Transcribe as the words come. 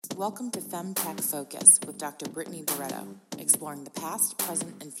Welcome to FemTech Focus with Dr. Brittany Barretto, exploring the past,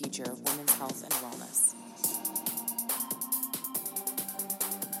 present, and future of women's health and wellness.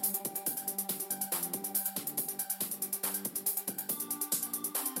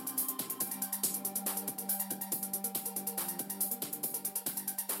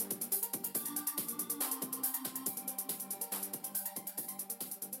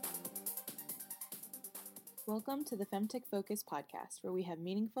 Welcome to the FemTech Focus podcast, where we have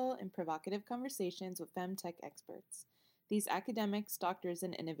meaningful and provocative conversations with FemTech experts. These academics, doctors,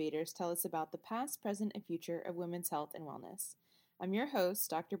 and innovators tell us about the past, present, and future of women's health and wellness. I'm your host,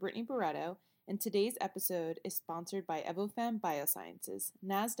 Dr. Brittany Barretto, and today's episode is sponsored by Evofem Biosciences,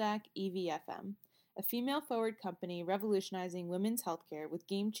 NASDAQ EVFM, a female-forward company revolutionizing women's healthcare with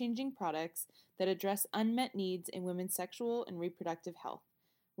game-changing products that address unmet needs in women's sexual and reproductive health.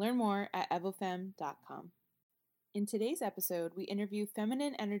 Learn more at evofem.com. In today's episode, we interview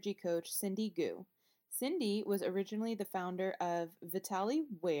feminine energy coach Cindy Gu. Cindy was originally the founder of Vitali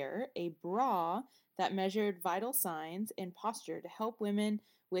Wear, a bra that measured vital signs and posture to help women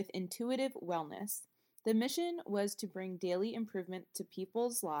with intuitive wellness. The mission was to bring daily improvement to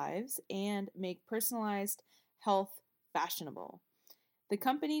people's lives and make personalized health fashionable. The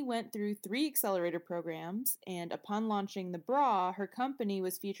company went through 3 accelerator programs, and upon launching the bra, her company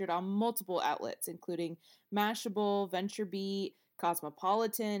was featured on multiple outlets, including Mashable, VentureBeat,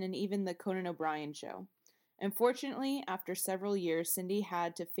 Cosmopolitan, and even the Conan O'Brien show. Unfortunately, after several years, Cindy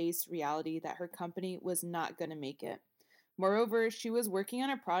had to face reality that her company was not going to make it. Moreover, she was working on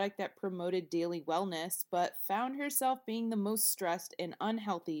a product that promoted daily wellness, but found herself being the most stressed and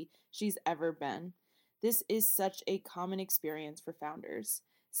unhealthy she's ever been. This is such a common experience for founders.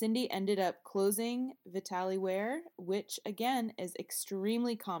 Cindy ended up closing Vitali Wear, which again is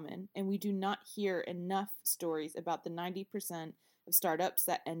extremely common, and we do not hear enough stories about the 90% of startups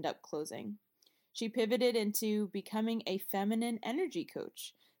that end up closing. She pivoted into becoming a feminine energy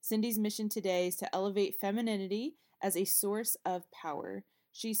coach. Cindy's mission today is to elevate femininity as a source of power.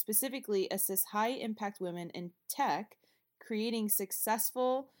 She specifically assists high-impact women in tech, creating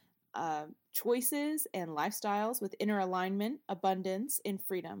successful choices and lifestyles with inner alignment, abundance, and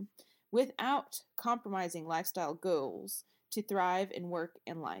freedom, without compromising lifestyle goals to thrive in work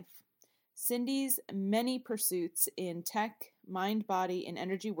and life. Cindy's many pursuits in tech, mind, body, and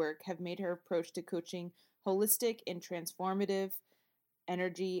energy work have made her approach to coaching holistic and transformative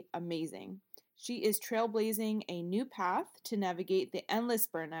energy amazing. She is trailblazing a new path to navigate the endless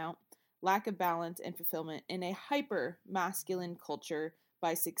burnout, lack of balance, and fulfillment in a hyper-masculine culture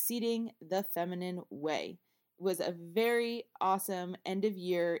by succeeding the feminine way. It was a very awesome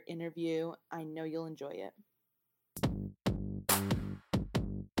end-of-year interview. I know you'll enjoy it.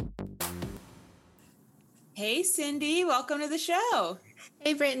 Hey, Cindy. Welcome to the show.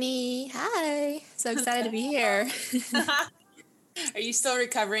 Hey, Brittany. Hi. So excited to be here. Are you still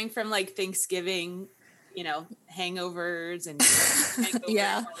recovering from like Thanksgiving, hangovers and hangovers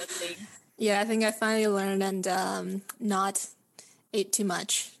Yeah. and all the things? Yeah, I think I finally learned and not ate too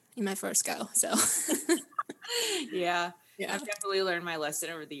much in my first go. So yeah. I've definitely learned my lesson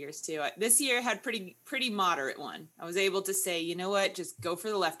over the years too. This year had pretty moderate one. I was able to say, you know what, just go for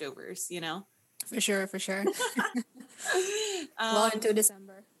the leftovers, For sure. Well into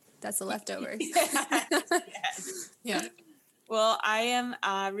December. That's the leftovers. Yes. Yeah. Well, I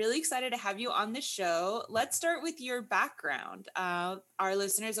am really excited to have you on the show. Let's start with your background. Our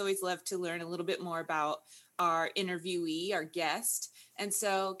listeners always love to learn a little bit more about our interviewee, our guest. And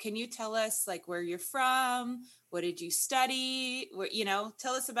so can you tell us like where you're from? What did you study?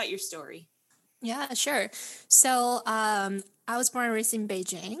 Tell us about your story. Yeah, sure. So I was born and raised in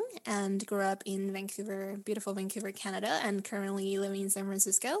Beijing and grew up in Vancouver, beautiful Vancouver, Canada, and currently living in San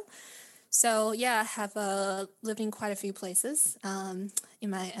Francisco. So yeah, I have lived in quite a few places in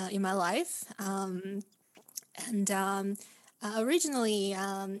my life, originally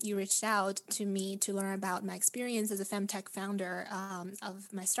you reached out to me to learn about my experience as a FemTech founder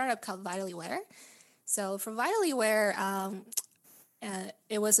of my startup called Vitali Wear. So for Vitali Wear,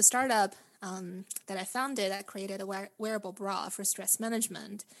 it was a startup that I founded that created a wearable bra for stress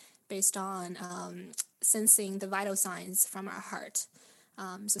management based on sensing the vital signs from our heart.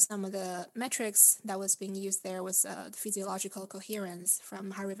 So some of the metrics that was being used there was the physiological coherence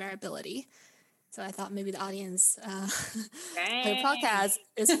from heart rate variability. So I thought maybe the audience of the podcast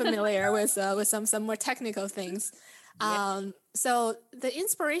is familiar with some more technical things. So the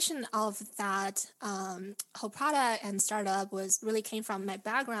inspiration of that whole product and startup really came from my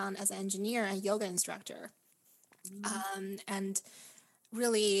background as an engineer and yoga instructor. And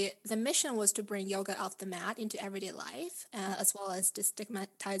really the mission was to bring yoga off the mat into everyday life, as well as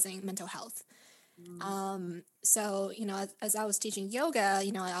destigmatizing mental health. Mm. So, as I was teaching yoga,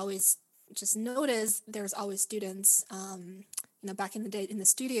 I always just noticed there's always students, back in the day in the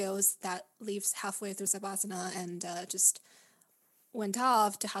studios that leaves halfway through Savasana and just went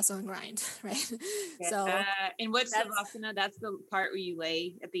off to hustle and grind, right? So And what's that's Savasana? That's the part where you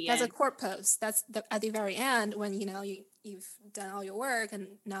lay at the that's a end. court pose. That's at the very end when you've done all your work, and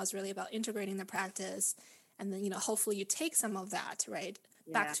now it's really about integrating the practice, and then hopefully you take some of that right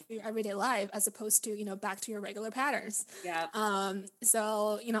back Yeah. to your everyday life as opposed to back to your regular patterns. Yeah.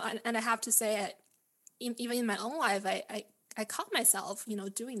 So and I have to say, even in my own life, I caught myself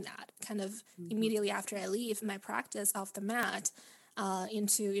doing that kind of immediately after I leave my practice off the mat.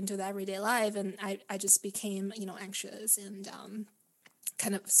 Into the everyday life, and I just became anxious and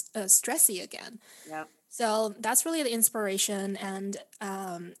kind of stressy again. Yeah. So that's really the inspiration and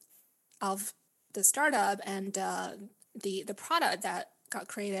of the startup, and the product that got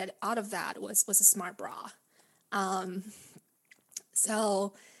created out of that was a smart bra.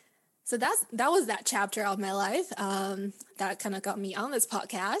 So that was that chapter of my life that kind of got me on this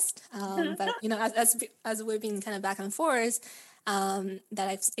podcast. But as we've been kind of back and forth, that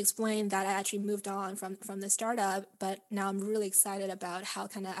I've explained that I actually moved on from the startup, but now I'm really excited about how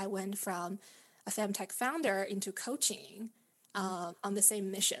kind of I went from a FemTech founder into coaching on the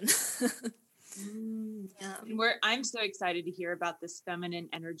same mission. Yeah. And I'm so excited to hear about this feminine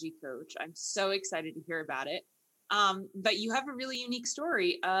energy coach. I'm so excited to hear about it. But you have a really unique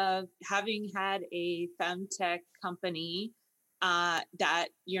story of having had a femtech company that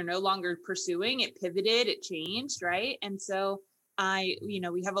you're no longer pursuing. It pivoted, it changed, right? And so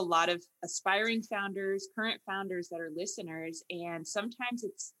we have a lot of aspiring founders, current founders that are listeners, and sometimes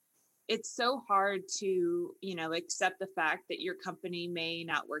it's so hard to, accept the fact that your company may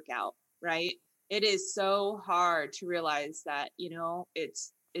not work out, right? It is so hard to realize that,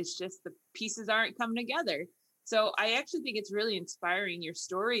 it's just the pieces aren't coming together. So I actually think it's really inspiring, your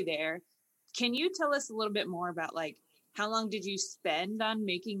story there. Can you tell us a little bit more about like, how long did you spend on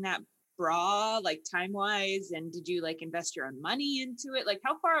making that bra, like time wise? And did you like invest your own money into it? Like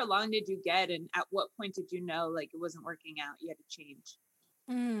how far along did you get? And at what point did you know like it wasn't working out? You had to change.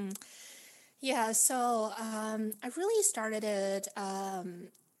 Yeah, so I really started it, the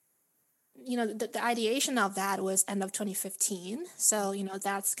ideation of that was end of 2015. So,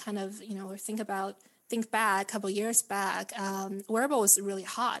 that's kind of, think back a couple years back, wearable was really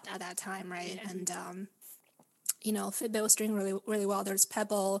hot at that time, right? And, Fitbit was doing really, really well. There's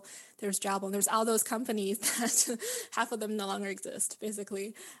Pebble, there's Jawbone, there's all those companies that half of them no longer exist,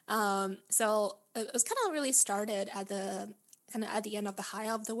 basically. So it was kind of really started at the end of the high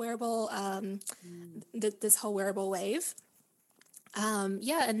of the wearable, this whole wearable wave.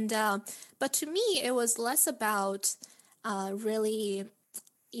 But to me, it was less about really,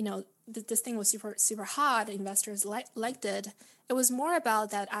 this thing was super, super hot. Investors liked it. It was more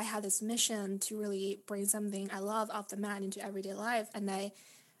about that I had this mission to really bring something I love off the mat into everyday life. And I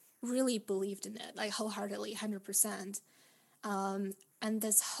really believed in it, like wholeheartedly, 100%. And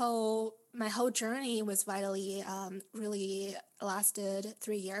my whole journey was Vitally really lasted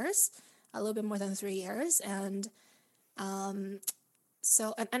 3 years, a little bit more than 3 years. And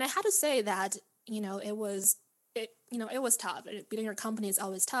so I had to say that it was tough. Building your company is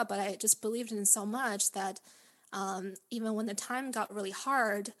always tough, but I just believed in it so much that even when the time got really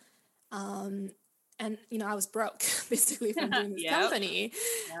hard, and I was broke basically from doing this company,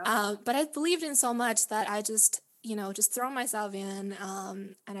 but I believed in so much that I just throw myself in,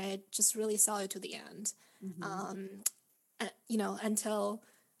 and I just really saw it to the end. Until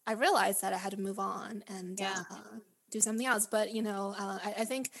I realized that I had to move on and do something else. But I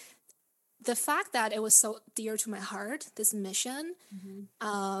think the fact that it was so dear to my heart, this mission,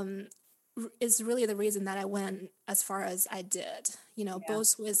 is really the reason that I went as far as I did.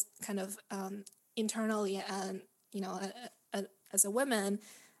 Both with kind of internally and as a woman,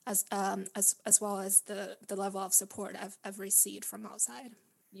 as well as the level of support I've received from outside.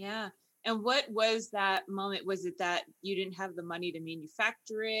 Yeah. And what was that moment? Was it that you didn't have the money to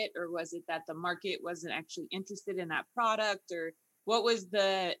manufacture it, or was it that the market wasn't actually interested in that product, or what was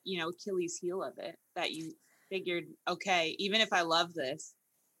the, Achilles heel of it that you figured, okay, even if I love this,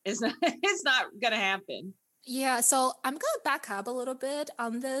 it's not going to happen? Yeah, so I'm going to back up a little bit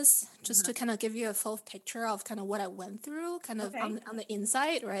on this just to kind of give you a full picture of kind of what I went through kind of on the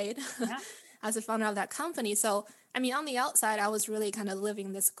inside, right? Yeah. As a founder of that company. So, I mean, on the outside, I was really kind of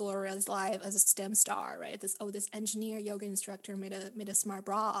living this glorious life as a STEM star, right? This engineer, yoga instructor made a smart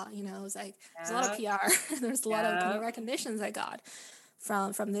bra, it was like, there's a lot of PR. There's a lot of kind of recognitions I got.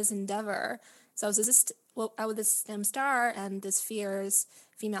 from this endeavor. So I was this STEM star and this fierce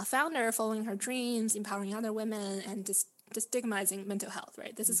female founder following her dreams, empowering other women, and just stigmatizing mental health,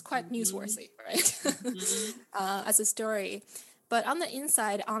 right? This is quite newsworthy, right? As a story. But on the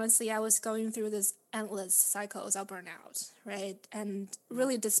inside, honestly, I was going through this endless cycles of burnout, right? And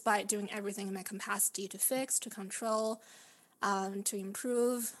really, despite doing everything in my capacity to fix, to control, to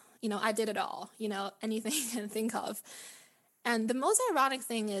improve, I did it all, anything I can think of. And the most ironic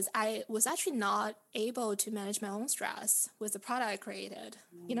thing is I was actually not able to manage my own stress with the product I created.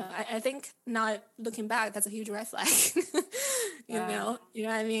 I think not looking back, that's a huge red flag, you know what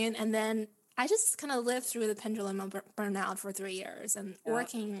I mean? And then I just kind of lived through the pendulum of burnout for 3 years and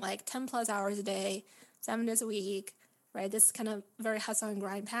working like 10 plus hours a day, 7 days a week, right? This kind of very hustle and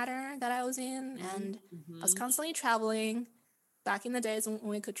grind pattern that I was in. And I was constantly traveling back in the days when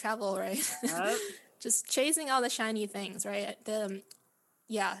we could travel, right? Just chasing all the shiny things, right?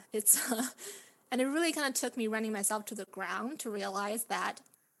 It's and it really kind of took me running myself to the ground to realize that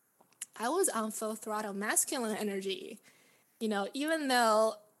I was on full throttle masculine energy. Even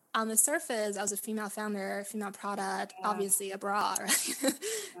though on the surface I was a female founder, female product, obviously abroad, right?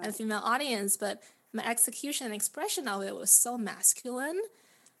 And female audience, but my execution and expression of it was so masculine.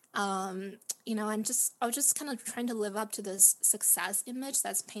 And I was just kind of trying to live up to this success image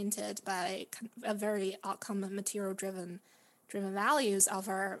that's painted by a very outcome and material driven values of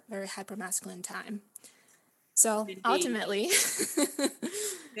our very hyper masculine time. So ultimately,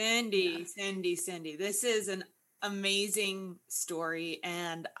 Cindy, this is an amazing story,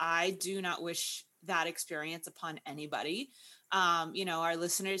 and I do not wish that experience upon anybody. Our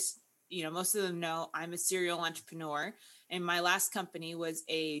listeners, most of them know I'm a serial entrepreneur, and my last company was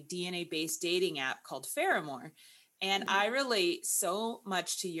a DNA-based dating app called Faramore. And I relate so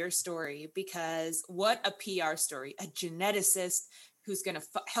much to your story because what a PR story, a geneticist who's going to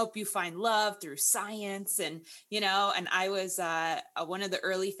help you find love through science. And, and I was one of the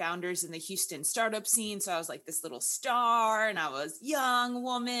early founders in the Houston startup scene. So I was like this little star, and I was young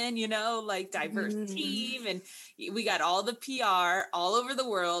woman, like diverse team. And we got all the PR all over the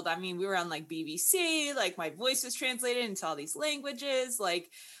world. I mean, we were on like BBC, like my voice was translated into all these languages,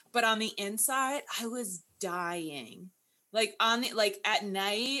 but on the inside, I was dying. Like at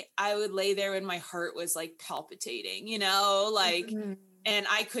night, I would lay there and my heart was like palpitating, and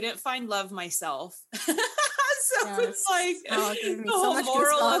I couldn't find love myself. So it's like the whole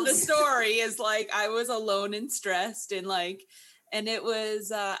moral of the story is like I was alone and stressed, and it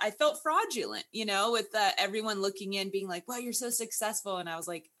was I felt fraudulent, with everyone looking in being like, wow, you're so successful. And I was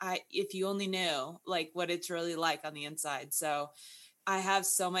like, if you only knew like what it's really like on the inside. So I have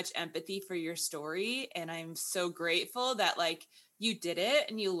so much empathy for your story, and I'm so grateful that like you did it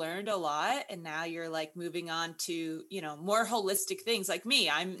and you learned a lot, and now you're like moving on to, more holistic things. Like me,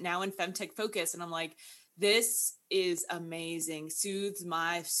 I'm now in FemTech focus, and I'm like, this is amazing. Soothes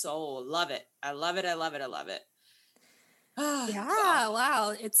my soul. Love it. I love it. I love it. I love it. Yeah.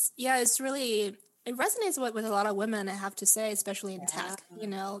 Wow. It's really, it resonates with a lot of women, I have to say, especially in tech,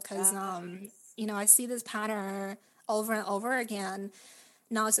 because, I see this pattern over and over again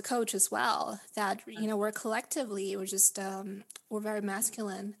now as a coach as well, that we're collectively, we're very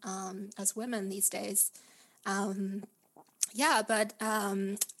masculine as women these days. But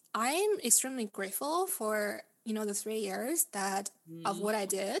I'm extremely grateful for the 3 years of what I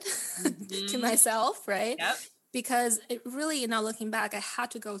did to myself, right? Yep. Because it really, looking back, I had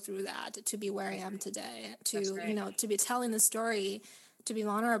to go through that to be where I am today, to be telling the story, to be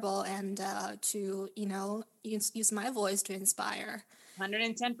vulnerable, and to use my voice to inspire.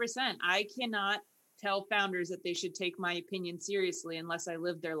 110%. I cannot tell founders that they should take my opinion seriously unless I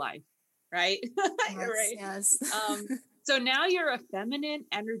live their life, right? Yes, right. Yes. So now you're a feminine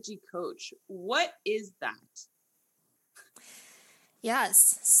energy coach. What is that?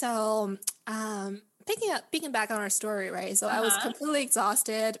 Yes. So picking back on our story, right? So I was completely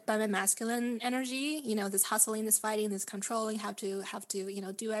exhausted by my masculine energy, this hustling, this fighting, this controlling, have to,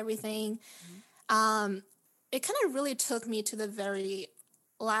 do everything. It kind of really took me to the very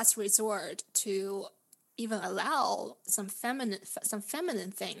last resort to even allow some feminine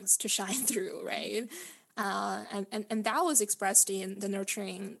things to shine through, right? And that was expressed in the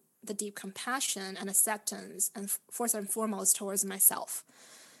nurturing, the deep compassion and acceptance, and first and foremost towards myself.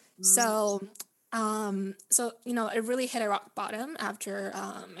 So it really hit a rock bottom after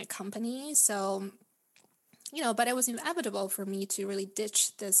my company. So, but it was inevitable for me to really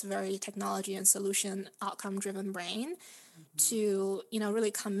ditch this very technology and solution outcome driven brain to,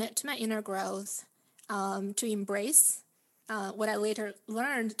 really commit to my inner growth, to embrace what I later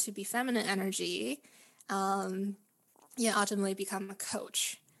learned to be feminine energy. ultimately become a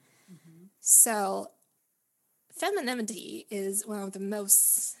coach. Mm-hmm. So femininity is one of the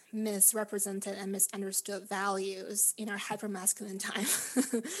most misrepresented and misunderstood values in our hypermasculine time.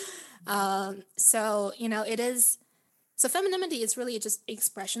 So, it is. So femininity is really just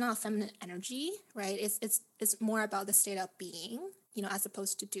expression of feminine energy, right? It's more about the state of being, as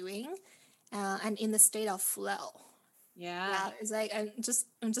opposed to doing, and in the state of flow. Yeah. It's like I'm just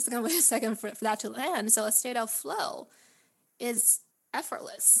gonna wait a second for that to land. So a state of flow is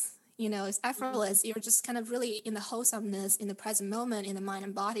effortless. It's effortless. You're just kind of really in the wholesomeness, in the present moment, in the mind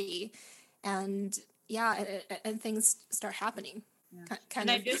and body, and and things start happening. Yeah. And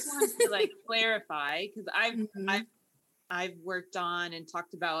I just wanted to like clarify, because I've worked on and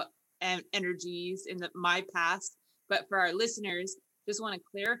talked about energies in my past, but for our listeners, just want to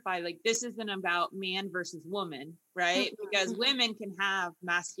clarify, like, this isn't about man versus woman, right? Because women can have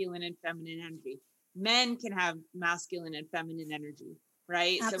masculine and feminine energy. Men can have masculine and feminine energy,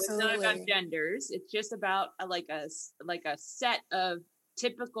 right? Absolutely. So it's not about genders. It's just about like a set of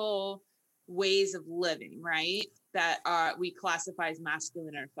typical ways of living, right? That we classify as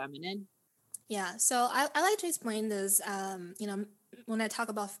masculine or feminine. Yeah, so I like to explain this, when I talk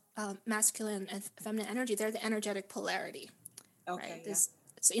about masculine and feminine energy, they're the energetic polarity. Okay. Right?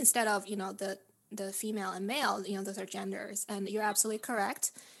 So instead of, the female and male, those are genders. And you're absolutely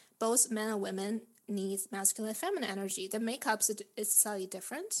correct. Both men and women need masculine and feminine energy. The makeup is slightly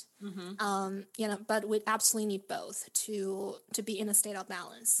different. But we absolutely need both to be in a state of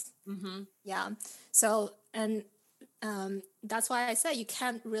balance. Yeah. So, and that's why I say you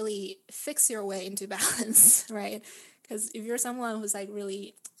can't really fix your way into balance, right? Because if you're someone who's like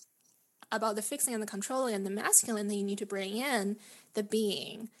really about the fixing and the controlling and the masculine, then you need to bring in the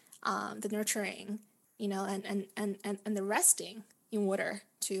being, the nurturing, and the resting in order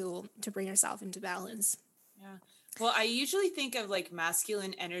to bring yourself into balance. Yeah. Well, I usually think of like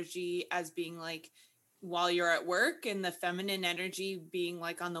masculine energy as being like while you're at work, and the feminine energy being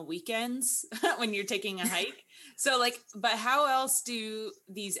like on the weekends when you're taking a hike. So like, but how else do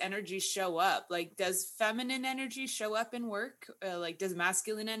these energies show up? Like, does feminine energy show up in work? Like, does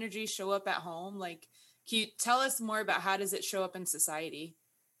masculine energy show up at home? Like, can you tell us more about how does it show up in society?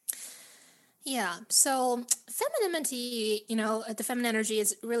 Yeah. So femininity, the feminine energy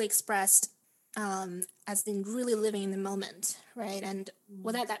is really expressed as in really living in the moment, right? And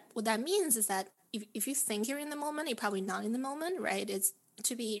what that means is that if you think you're in the moment, you're probably not in the moment, right? It's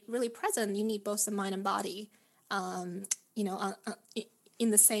to be really present, you need both the mind and body, in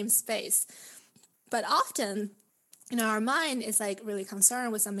the same space. But often, our mind is like really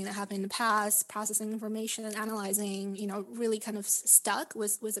concerned with something that happened in the past, processing information, analyzing, really kind of stuck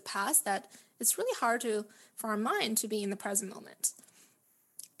with the past, that it's really hard for our mind to be in the present moment.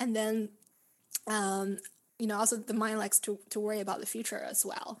 And then, also the mind likes to worry about the future as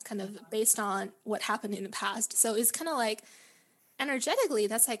well, kind of based on what happened in the past. So it's kind of like energetically,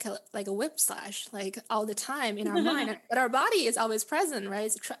 that's like a whiplash, like all the time in our mind, but our body is always present,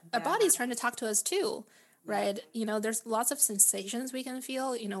 right? Our body is trying to talk to us too, right? There's lots of sensations we can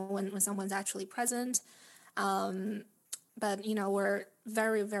feel, when someone's actually present. But, we're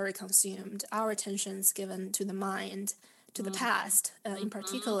very, very consumed. Our attention's given to the mind, to the past, in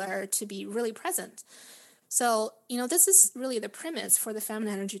particular, to be really present. So, this is really the premise for the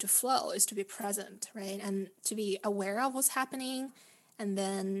feminine energy to flow, is to be present, right? And to be aware of what's happening. And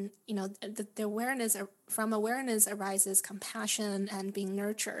then, the awareness, from awareness arises compassion and being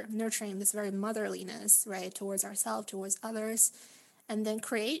nurturing this very motherliness, right? Towards ourselves, towards others. And then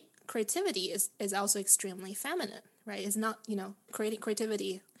creativity is also extremely feminine, right? It's not,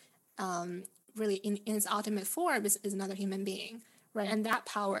 creativity, really in its ultimate form is another human being, right? And that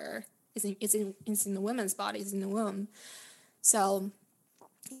power is in the woman's body, is in the womb. So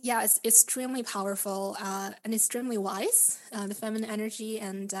yeah, it's extremely powerful and extremely wise, the feminine energy,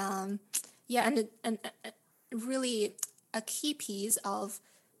 and and really a key piece of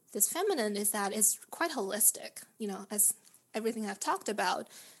this feminine is that it's quite holistic, as everything I've talked about.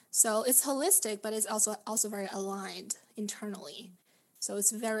 So it's holistic, but it's also very aligned internally. So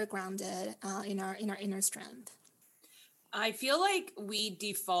it's very grounded in our inner strength. I feel like we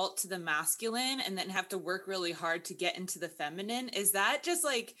default to the masculine and then have to work really hard to get into the feminine. Is that just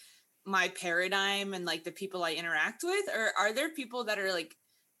like my paradigm and like the people I interact with? Or are there people that are like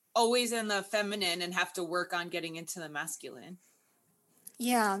always in the feminine and have to work on getting into the masculine?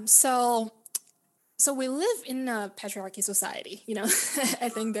 Yeah. So we live in a patriarchy society, I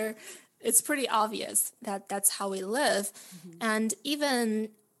think it's pretty obvious that that's how we live. And even,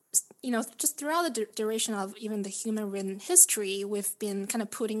 just throughout the duration of even the human written history, we've been kind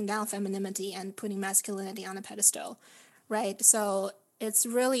of putting down femininity and putting masculinity on a pedestal, right? So it's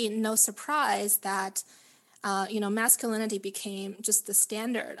really no surprise that, masculinity became just the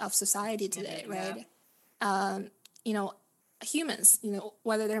standard of society today, right? You know, humans,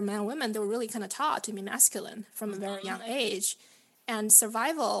 whether they're men or women, they were really kind of taught to be masculine from a very young age. And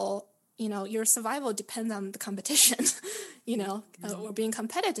survival, your survival depends on the competition, or being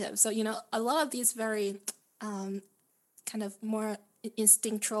competitive. So, a lot of these very kind of more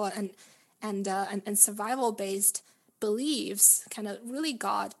instinctual and survival based beliefs kind of really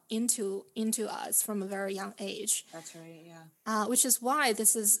got into us from a very young age. That's right. Yeah. Which is why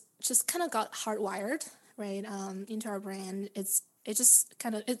this is just kind of got hardwired right into our brain. It just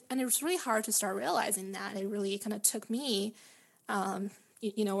kind of and it was really hard to start realizing that. It really kind of took me,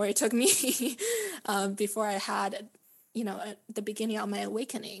 where it took me before I had, at the beginning of my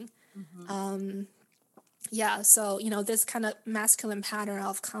awakening. So, this kind of masculine pattern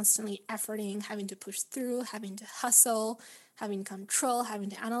of constantly efforting, having to push through, having to hustle, having control, having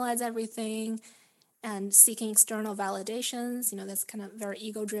to analyze everything, and seeking external validations, that's kind of very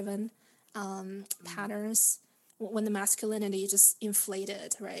ego-driven patterns. When the masculinity just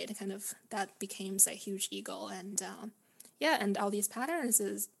inflated, right? Kind of that became a huge ego. And and all these patterns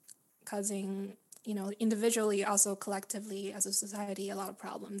is causing, individually, also collectively as a society, a lot of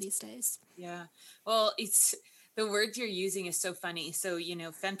problem these days. Yeah. Well, it's the words you're using is so funny. So,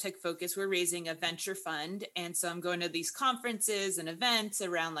 FemTech Focus, we're raising a venture fund. And so I'm going to these conferences and events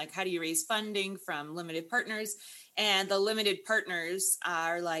around like, how do you raise funding from limited partners? And the limited partners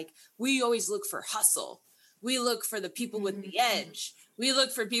are like, we always look for hustle. We look for the people with the edge. We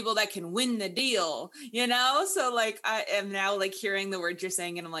look for people that can win the deal, So like, I am now like hearing the words you're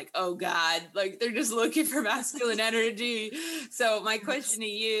saying and I'm like, oh God, like they're just looking for masculine energy. So my question to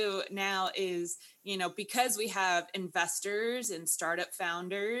you now is, because we have investors and startup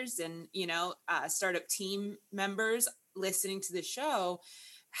founders and, startup team members listening to the show,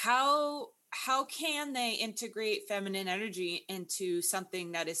 how can they integrate feminine energy into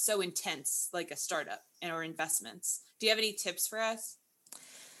something that is so intense, like a startup or investments? Do you have any tips for us?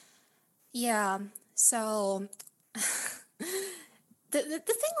 Yeah. So the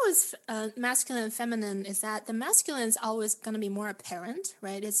thing with masculine and feminine is that the masculine is always going to be more apparent,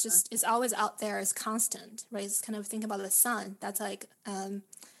 right? It's always out there, it's constant, right? It's kind of think about the sun. That's like a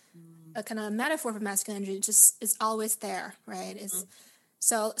kind of metaphor for masculine energy. It's always there, right?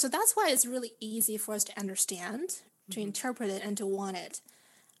 So that's why it's really easy for us to understand, to interpret it, and to want it.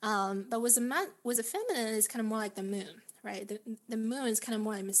 But with a feminine, it's kind of more like the moon, right? The moon is kind of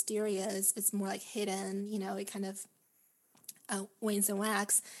more like mysterious. It's more like hidden. It kind of wanes and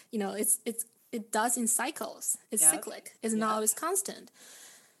wax. It does in cycles. It's cyclic. It's not always constant.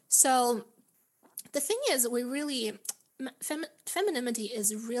 So the thing is, we really femininity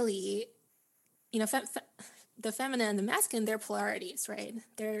is really, the feminine and the masculine, they're polarities, right?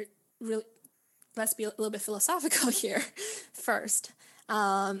 They're really, let's be a little bit philosophical here first.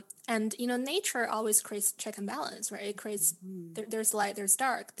 And, nature always creates check and balance, right? It creates, there's light, there's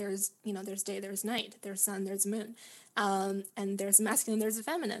dark, there's day, there's night, there's sun, there's moon. And there's masculine, there's a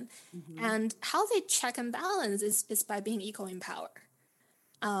feminine. And how they check and balance is by being equal in power.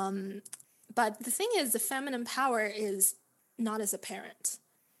 But the thing is, the feminine power is not as apparent.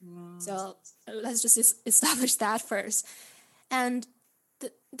 So let's just establish that first. And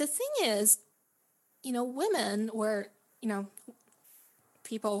the thing is, women or,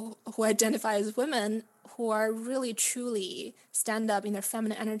 people who identify as women who are really truly stand up in their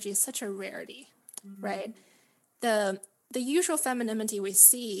feminine energy is such a rarity, right? The usual femininity we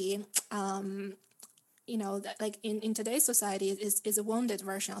see, that like in today's society is a wounded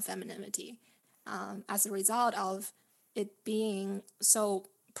version of femininity, as a result of it being so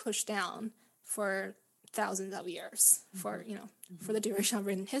pushed down for thousands of years, for the duration of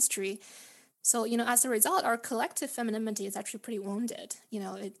written history. So, as a result, our collective femininity is actually pretty wounded.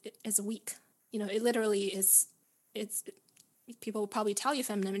 It is weak. It literally is, people will probably tell you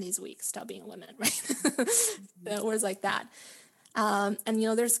femininity is weak, stop being a woman, right? Words like that. And,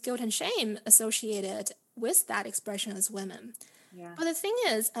 there's guilt and shame associated with that expression as women. Yeah. But the thing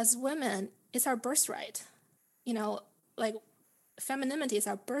is, as women, it's our birthright. Like femininity is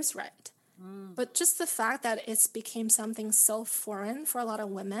our birthright. But just the fact that it's became something so foreign for a lot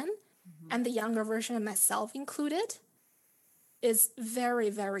of women, and the younger version of myself included, is very,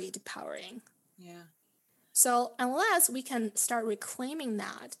 very empowering. Yeah. So unless we can start reclaiming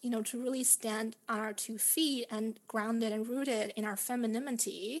that, to really stand on our 2 feet and grounded and rooted in our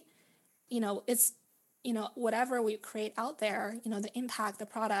femininity, it's, whatever we create out there, the impact, the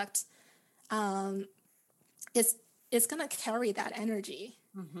product, it's going to carry that energy.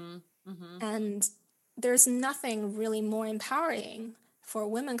 And there's nothing really more empowering for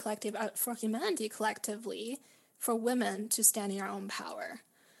women collective, for humanity collectively, for women to stand in our own power.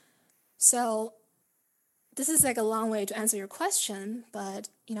 So this is like a long way to answer your question, but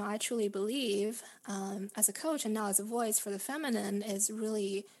I truly believe, as a coach and now as a voice for the feminine, is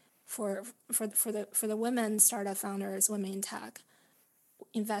really for the women startup founders, women in tech,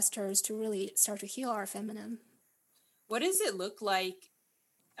 investors, to really start to heal our feminine. What does it look like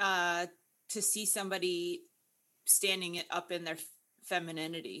to see somebody standing up in their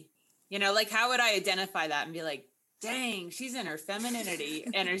femininity? Like, how would I identify that and be like, dang, she's in her femininity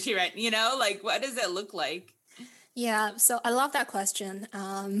energy, right? Like, what does it look like? Yeah, so I love that question. Okay,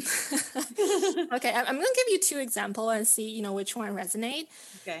 I'm going to give you 2 examples and see, which one resonate.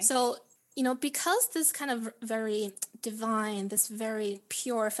 Okay. So, because this kind of very divine, this very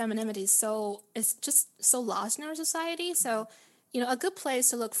pure femininity, it's just so lost in our society. So, a good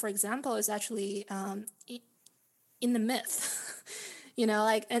place to look for example is actually in the myth.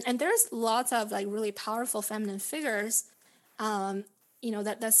 And there's lots of like really powerful feminine figures,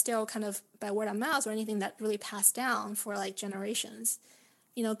 that's still kind of by word of mouth or anything that really passed down for like generations.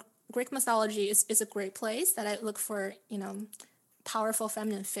 Greek mythology is a great place that I look for, powerful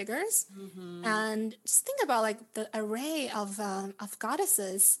feminine figures. Mm-hmm. And just think about like the array of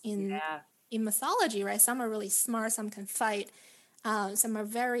goddesses in mythology, right? Some are really smart, some can fight. Some are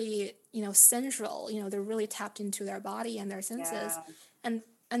very, sensual, they're really tapped into their body and their senses. Yeah.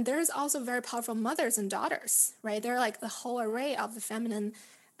 And there's also very powerful mothers and daughters, right? They're like the whole array of the feminine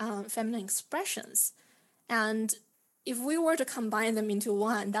expressions. And if we were to combine them into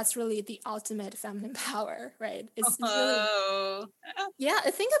one, that's really the ultimate feminine power, right? It's really, yeah,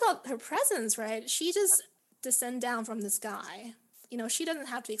 think about her presence, right? She just descend down from the sky. She doesn't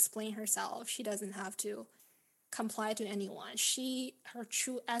have to explain herself. She doesn't have to comply to anyone. Her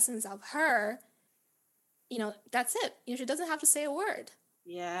true essence of her, that's it. She doesn't have to say a word.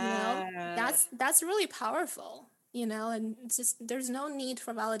 Yeah. That's really powerful, and it's just, there's no need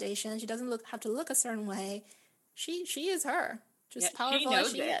for validation. She doesn't have to look a certain way. She is her, just powerful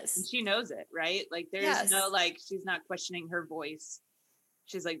as she is. And she knows it, right? Like there's no, like, she's not questioning her voice.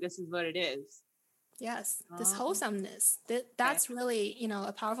 She's like, this is what it is. Yes. This wholesomeness, that's really,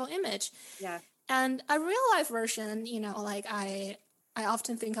 a powerful image. Yeah. And a real life version, like I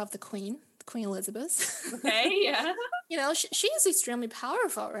often think of the Queen Elizabeth. Okay, yeah. She is extremely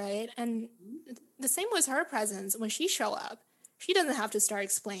powerful, right? And the same with her presence. When she show up, she doesn't have to start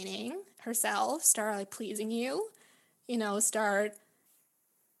explaining herself, start like pleasing you, start,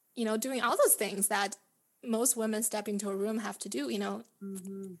 doing all those things that most women step into a room have to do,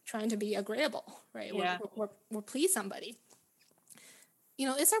 trying to be agreeable, right? Yeah. Or please somebody.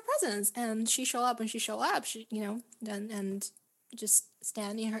 It's her presence, and she show up, she, and just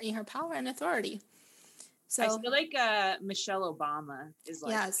stand in her power and authority. So I feel like Michelle Obama is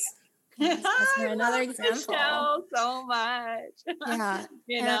like, yes, that's another example. Michelle so much.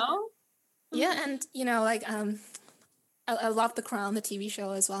 Yeah. Yeah, and like I love The Crown, the TV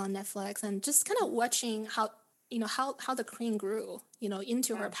show as well on Netflix, and just kind of watching how how the Queen grew,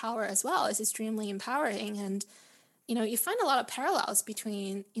 into her power as well is extremely empowering. And you find a lot of parallels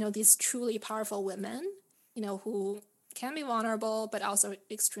between, these truly powerful women, who can be vulnerable, but also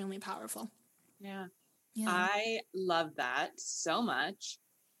extremely powerful. Yeah. I love that so much.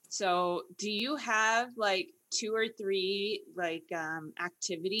 So do you have like 2 or 3 like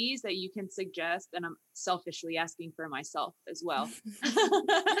activities that you can suggest? And I'm selfishly asking for myself as well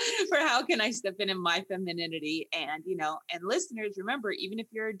for how can I step in my femininity? And, and listeners, remember, even if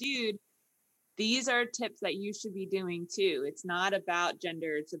you're a dude, these are tips that you should be doing too. It's not about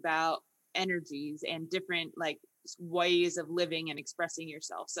gender. It's about energies and different like ways of living and expressing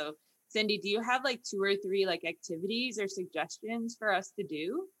yourself. So Cindy, do you have like 2 or 3 like activities or suggestions for us to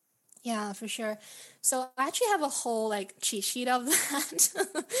do? Yeah, for sure. So I actually have a whole like cheat sheet of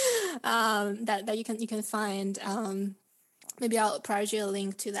that that you can find. Maybe I'll provide you a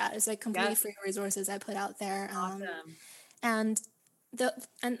link to that. It's like completely free resources I put out there. Awesome. And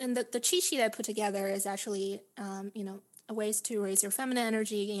the cheat sheet I put together is actually ways to raise your feminine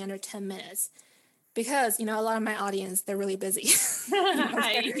energy in under 10 minutes. Because, a lot of my audience, they're really busy.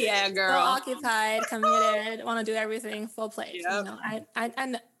 Yeah, girl. So occupied, committed, want to do everything full plate. Yep.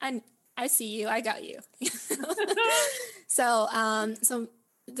 I see you. I got you. So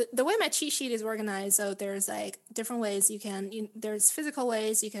the way my cheat sheet is organized, so there's like different ways there's physical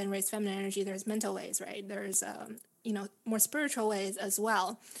ways you can raise feminine energy. There's mental ways, right? There's, more spiritual ways as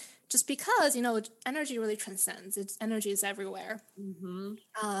well. Just because, energy really transcends. Energy is everywhere.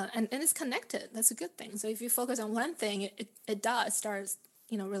 And it's connected. That's a good thing. So if you focus on one thing, it does start,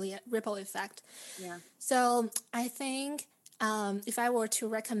 really a ripple effect. Yeah. So I think if I were to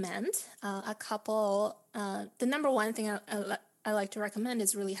recommend a couple, the number one thing I like to recommend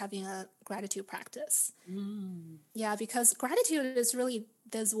is really having a gratitude practice. Yeah, because gratitude is really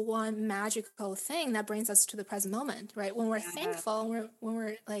this one magical thing that brings us to the present moment, right? When we're thankful, when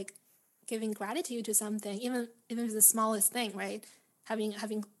we're like giving gratitude to something, even if it's the smallest thing, right?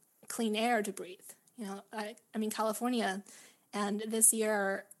 Having clean air to breathe. I'm in California, and this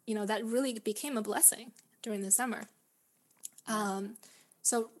year, that really became a blessing during the summer.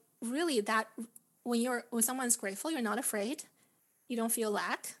 So really, that when someone's grateful, you're not afraid, you don't feel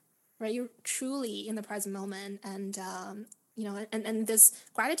lack, right? You're truly in the present moment, and and this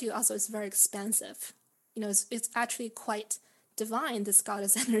gratitude also is very expansive. It's actually quite divine, this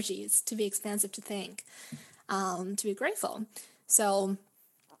goddess energies, to be expansive, to think, to be grateful. So,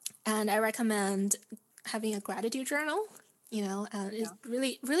 and I recommend having a gratitude journal. And it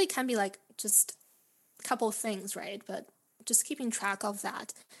really can be like just a couple of things, right? But just keeping track of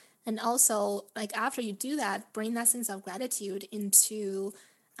that. And also, like, after you do that, bring that sense of gratitude into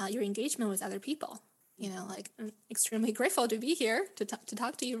your engagement with other people. I'm extremely grateful to be here to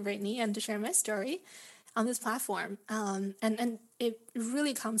talk to you, Brittany, and to share my story on this platform. And it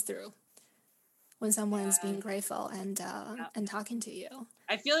really comes through when someone's being grateful and talking to you.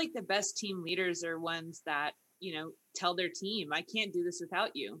 I feel like the best team leaders are ones that, tell their team, I can't do this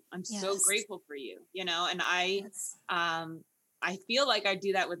without you. I'm so grateful for you, and I feel like I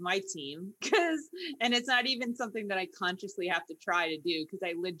do that with my team and it's not even something that I consciously have to try to do, because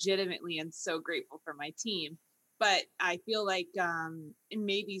I legitimately am so grateful for my team. But I feel like, and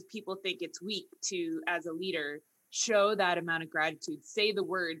maybe people think it's weak to, as a leader, show that amount of gratitude, say the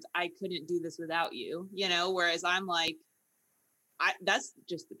words, I couldn't do this without you, whereas I'm like, that's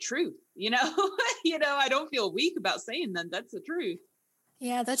just the truth, I don't feel weak about saying that. That's the truth.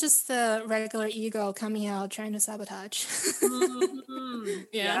 Yeah, that's just the regular ego coming out trying to sabotage.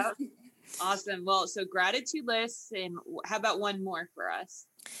 Yeah. Awesome. Well, so gratitude lists, and how about one more for us?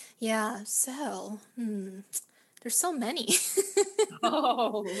 Yeah, so there's so many.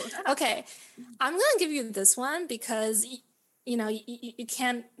 Oh. Okay, I'm going to give you this one because, you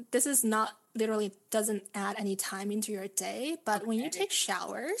can't, this is not literally doesn't add any time into your day, but when you take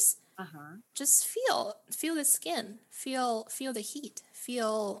showers, just feel the skin, feel the heat,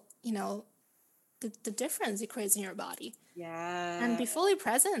 feel, the difference it creates in your body. Yeah. And be fully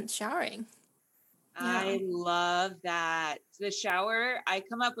present showering. I love that. The shower, I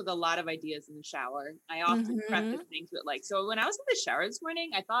come up with a lot of ideas in the shower. I often preface things with so when I was in the shower this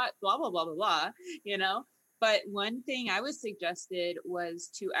morning, I thought blah, blah, blah, blah, blah, but one thing I was suggested was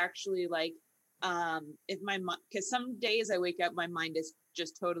to actually if my mind, because some days I wake up, my mind is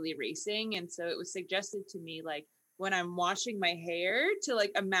just totally racing. And so it was suggested to me, when I'm washing my hair, to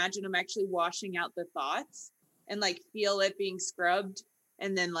imagine I'm actually washing out the thoughts and feel it being scrubbed,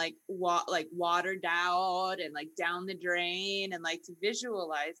 and then watered out and down the drain, and to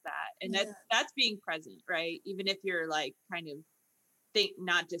visualize that. And that's being present, right? Even if you're kind of think,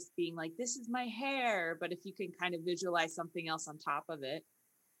 not just being this is my hair, but if you can kind of visualize something else on top of it.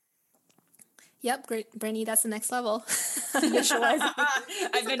 Yep, great, Brittany. That's the next level. Visualize.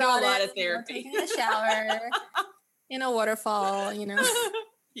 I've been to a lot of therapy. Taking a shower in a waterfall,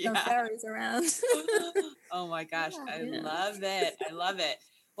 some fairies around. Oh my gosh, I love it. I love it.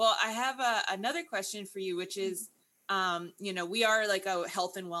 Well, I have another question for you, which is, we are a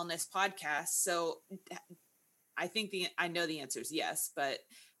health and wellness podcast. So I think I know the answer is yes, but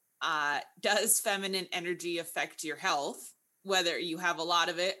does feminine energy affect your health, whether you have a lot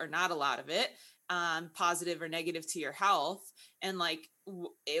of it or not a lot of it, positive or negative to your health? And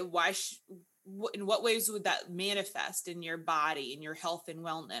in what ways would that manifest in your body, in your health and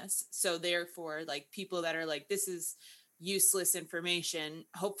wellness? So therefore, people that are this is useless information,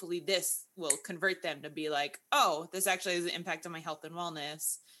 hopefully this will convert them to be oh, this actually has an impact on my health and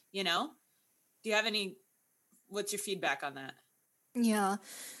wellness. Do you have what's your feedback on that? Yeah.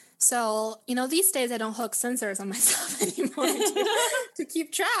 So, these days I don't hook sensors on myself anymore to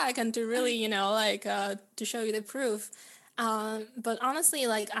keep track and to really, to show you the proof. But honestly,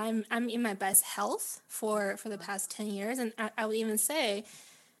 I'm in my best health for the past 10 years. And I would even say,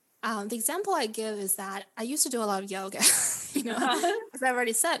 the example I give is that I used to do a lot of yoga, as I've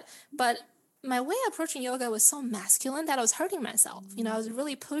already said, but my way of approaching yoga was so masculine that I was hurting myself. I was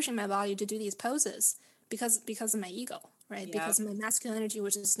really pushing my body to do these poses because of my ego, right? Yep. Because my masculine energy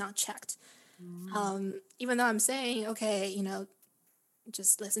was just not checked. Even though I'm saying, okay,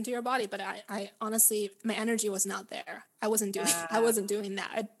 just listen to your body. But I honestly, my energy was not there. I wasn't doing Yeah. I wasn't doing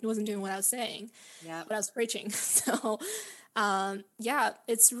that. I wasn't doing what I was saying, Yeah. what I was preaching. So yeah,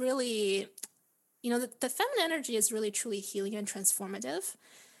 it's really, the feminine energy is really truly healing and transformative,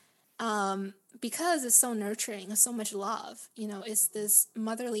 because it's so nurturing, it's so much love. It's this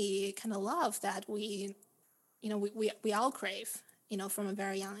motherly kind of love that we all crave, from a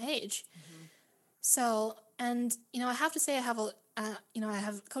very young age. Mm-hmm. So, and, I have to say I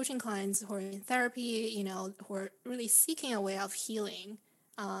have coaching clients who are in therapy, who are really seeking a way of healing,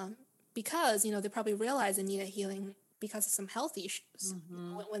 because, they probably realize they need a healing because of some health issues,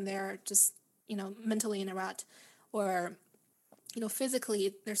 Mm-hmm. when they're just, mentally in a rut, or,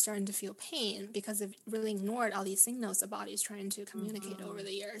 physically they're starting to feel pain because they've really ignored all these signals the body's trying to communicate Mm-hmm. over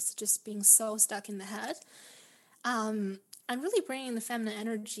the years, just being so stuck in the head. And really bringing the feminine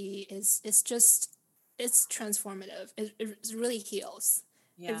energy it's transformative. It really heals.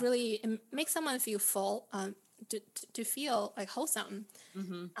 Yeah. It makes someone feel full, to feel like wholesome.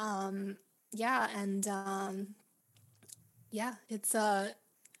 Mm-hmm. Yeah, and yeah, it's I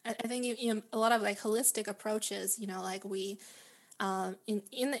think a lot of like holistic approaches. Like we in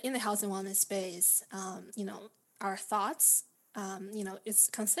the health and wellness space, our thoughts, it's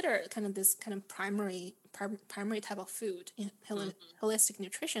considered kind of this kind of primary type of food in holistic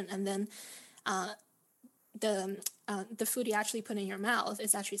nutrition, and then the food you actually put in your mouth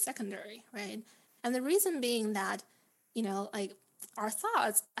is actually secondary, right? And the reason being that, like our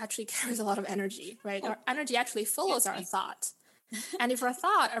thoughts actually carries a lot of energy, right? Our energy actually follows our thought. And if our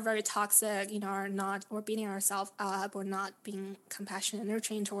thoughts are very toxic, we're beating ourselves up, or not being compassionate and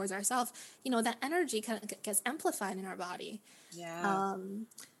nurturing towards ourselves, that energy kind of gets amplified in our body. Yeah.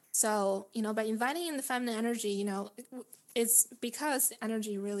 So, by inviting in the feminine energy, it's because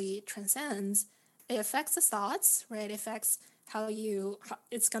energy really transcends. It affects the thoughts, right? It affects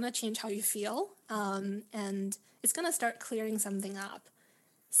it's going to change how you feel. And it's going to start clearing something up.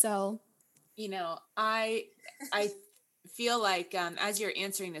 So, I feel like, as you're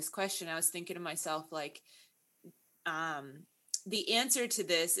answering this question, I was thinking to myself, like, the answer to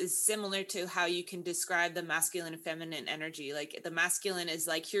this is similar to how you can describe the masculine and feminine energy. Like the masculine is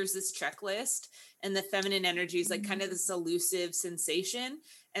like, here's this checklist, and the feminine energy is like kind of this elusive sensation.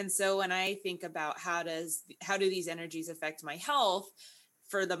 And so when I think about how do these energies affect my health,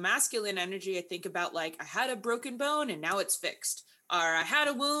 for the masculine energy, I think about like, I had a broken bone and now it's fixed, or I had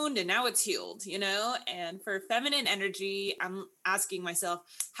a wound and now it's healed, And for feminine energy, I'm asking myself,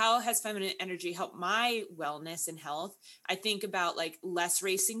 how has feminine energy helped my wellness and health? I think about like less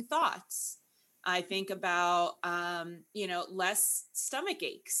racing thoughts. I think about, less stomach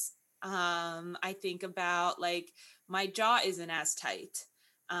aches. I think about like my jaw isn't as tight.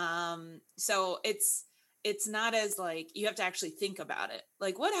 So it's not as like, you have to actually think about it.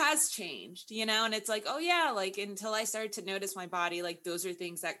 Like, what has changed, And it's like, oh yeah, like until I started to notice my body, like those are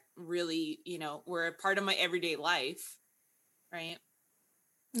things that really, were a part of my everyday life. Right.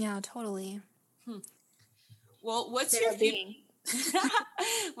 yeah, totally. Well, what's State your of being.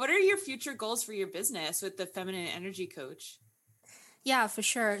 what are your future goals for your business with the Feminine Energy Coach? Yeah, for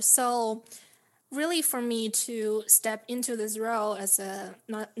sure. So, really, for me to step into this role as a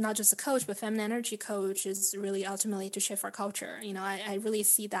not just a coach, but feminine energy coach, is really ultimately to shift our culture. I really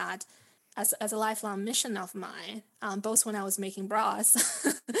see that as a lifelong mission of mine, both when I was making bras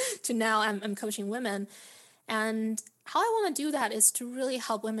to now I'm coaching women. And how I want to do that is to really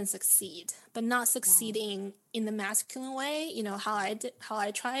help women succeed, but not succeeding in the masculine way, how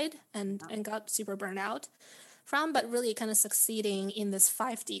I tried and got super burned out from, but really kind of succeeding in this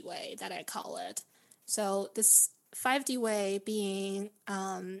 5D way that I call it. So this 5D way being,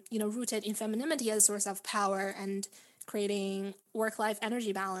 rooted in femininity as a source of power and creating work-life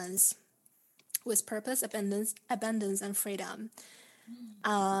energy balance with purpose, abundance, and freedom.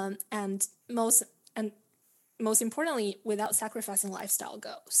 And most importantly, without sacrificing lifestyle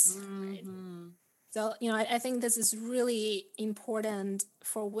goals. Right? So, I think this is really important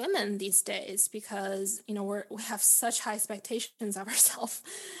for women these days because, we have such high expectations of ourselves,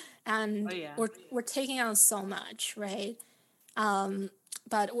 and we're taking on so much, right?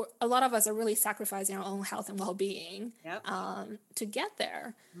 But a lot of us are really sacrificing our own health and well-being to get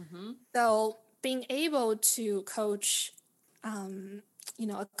there. So being able to coach,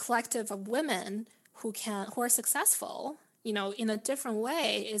 a collective of women who are successful, in a different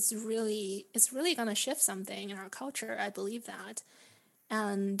way, it's really going to shift something in our culture. I believe that,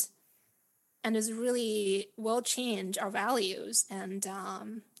 and is really will change our values, and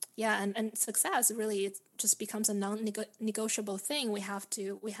and success really, it just becomes a non-negotiable thing. We have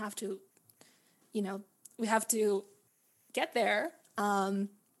to get there, in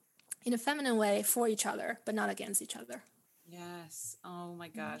a feminine way for each other, but not against each other. Yes. Oh my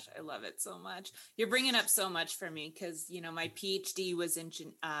gosh. I love it so much. You're bringing up so much for me because, my PhD was in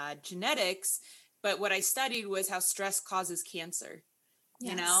genetics, but what I studied was how stress causes cancer,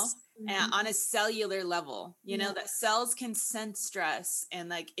 Yes. and on a cellular level, that cells can sense stress and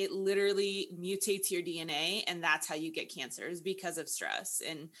like it literally mutates your DNA. And that's how you get cancer is because of stress.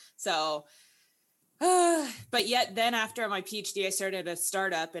 And so but yet then after my PhD, I started a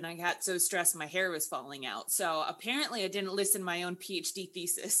startup and I got so stressed my hair was falling out. So apparently I didn't listen to my own PhD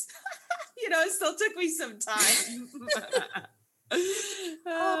thesis. It still took me some time.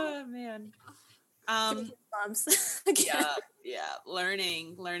 Oh man. Yeah.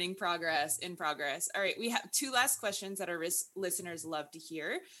 Learning progress in progress. All right. We have two last questions that our listeners love to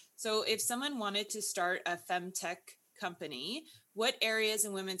hear. So if someone wanted to start a FemTech company, what areas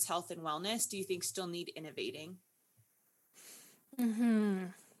in women's health and wellness do you think still need innovating?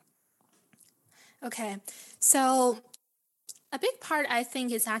 Okay. So a big part, I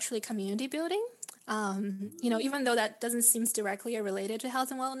think, is actually community building. Even though that doesn't seem directly related to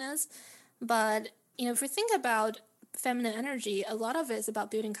health and wellness, but if we think about feminine energy, a lot of it is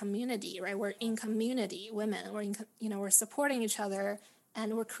about building community, right? We're in community, women. We're supporting each other,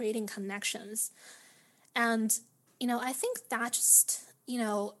 and we're creating connections. And I think that just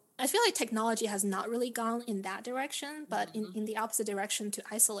I feel like technology has not really gone in that direction, but in the opposite direction, to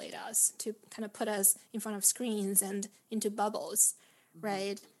isolate us, to kind of put us in front of screens and into bubbles,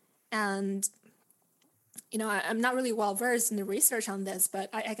 right? And I'm not really well versed in the research on this, but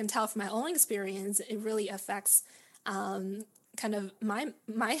I can tell from my own experience, it really affects kind of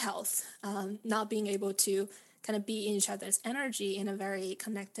my health, not being able to kind of be in each other's energy in a very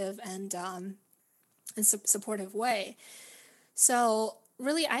connective and supportive way. So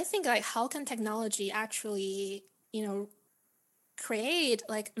really, I think like how can technology actually, create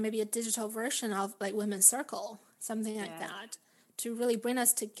like maybe a digital version of like Women's Circle, something like that, to really bring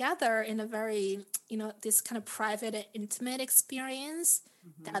us together in a very, this kind of private and intimate experience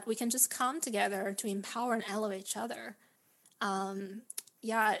that we can just come together to empower and elevate each other. I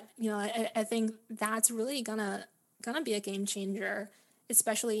think that's really gonna be a game changer,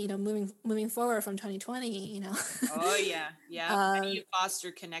 especially moving forward from 2020. Oh yeah. How do you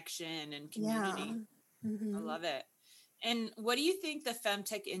foster connection and community? I love it. And what do you think the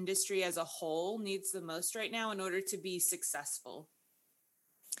femtech industry as a whole needs the most right now in order to be successful?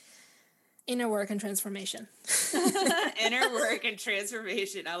 Inner work and transformation. Inner work and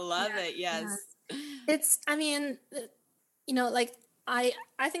transformation. I love it. Yes. It's, like I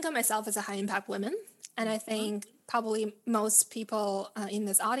think of myself as a high impact woman, and I think probably most people in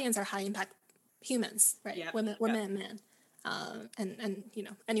this audience are high impact humans, right? Women and men, and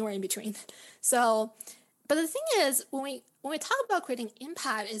anywhere in between. So, but the thing is, when we talk about creating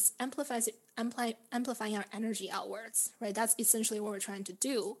impact, is amplifying our energy outwards, right? That's essentially what we're trying to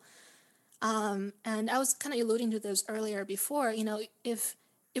do. And I was kind of alluding to this earlier before. If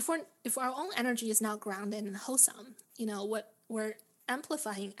our own energy is not grounded and wholesome, what we're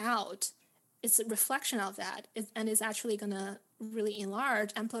amplifying out is a reflection of that, and is actually going to really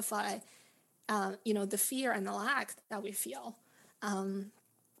amplify, the fear and the lack that we feel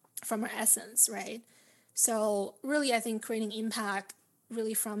from our essence, right? So really, I think creating impact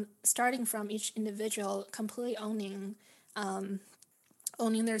really starting from each individual completely owning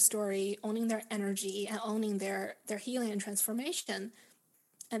their story, owning their energy, and owning their healing and transformation.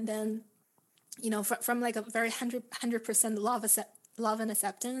 And then, from like a very 100% love and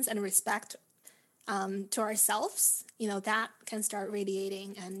acceptance and respect to ourselves, that can start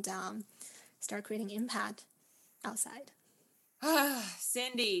radiating and start creating impact outside.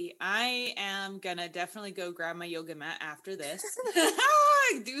 Cindy, I am gonna definitely go grab my yoga mat after this.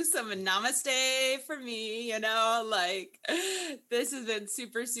 Do some namaste for me, like this has been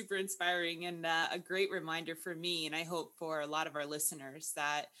super, super inspiring and a great reminder for me. And I hope for a lot of our listeners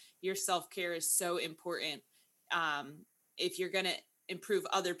that your self-care is so important. If you're going to improve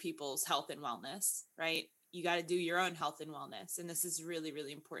other people's health and wellness, right? You got to do your own health and wellness. And this is really,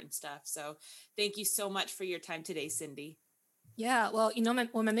 really important stuff. So thank you so much for your time today, Cindy. Yeah, well,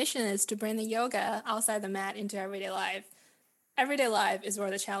 my mission is to bring the yoga outside the mat into everyday life. Everyday life is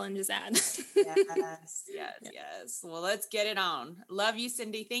where the challenge is at. Yes. Well, let's get it on. Love you,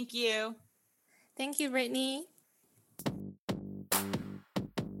 Cindy. Thank you. Thank you, Brittany.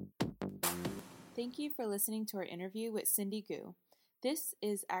 Thank you for listening to our interview with Cindy Gu. This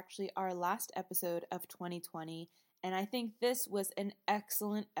is actually our last episode of 2020, and I think this was an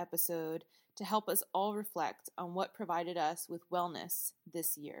excellent episode to help us all reflect on what provided us with wellness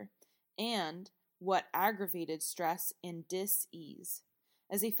this year and what aggravated stress and dis-ease.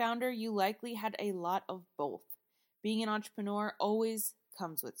 As a founder, you likely had a lot of both. Being an entrepreneur always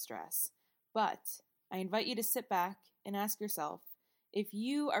comes with stress, but I invite you to sit back and ask yourself if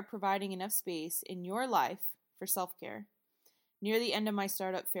you are providing enough space in your life for self-care. Near the end of my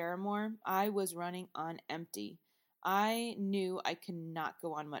startup, Faramore, I was running on empty. I knew I could not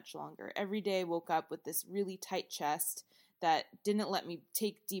go on much longer. Every day I woke up with this really tight chest that didn't let me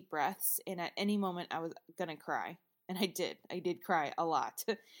take deep breaths, and at any moment I was going to cry. And I did. I did cry a lot.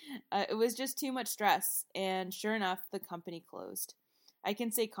 It was just too much stress, and sure enough, the company closed. I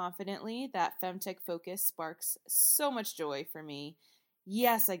can say confidently that FemTech Focus sparks so much joy for me.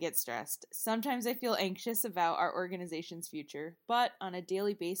 Yes, I get stressed. Sometimes I feel anxious about our organization's future, but on a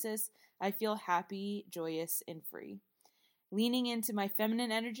daily basis, I feel happy, joyous, and free. Leaning into my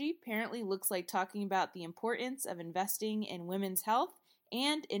feminine energy apparently looks like talking about the importance of investing in women's health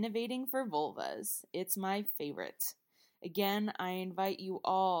and innovating for vulvas. It's my favorite. Again, I invite you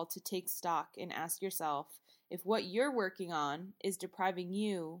all to take stock and ask yourself if what you're working on is depriving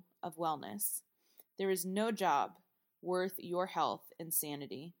you of wellness. There is no job worth your health and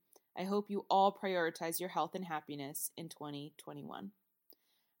sanity. I hope you all prioritize your health and happiness in 2021.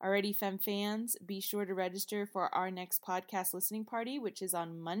 Alrighty, Fem fans, be sure to register for our next podcast listening party, which is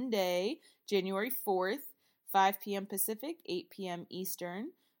on Monday, January 4th, 5 p.m. Pacific, 8 p.m. Eastern.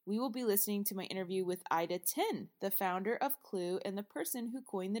 We will be listening to my interview with Ida Tin, the founder of Clue and the person who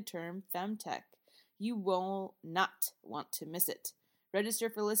coined the term FemTech. You will not want to miss it. Register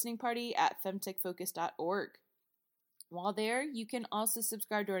for listening party at femtechfocus.org. While there, you can also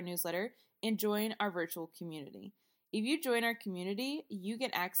subscribe to our newsletter and join our virtual community. If you join our community, you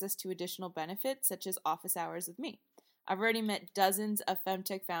get access to additional benefits such as office hours with me. I've already met dozens of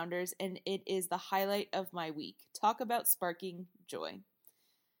FemTech founders, and it is the highlight of my week. Talk about sparking joy.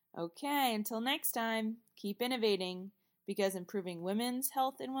 Okay, until next time, keep innovating, because improving women's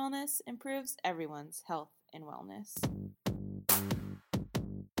health and wellness improves everyone's health and wellness.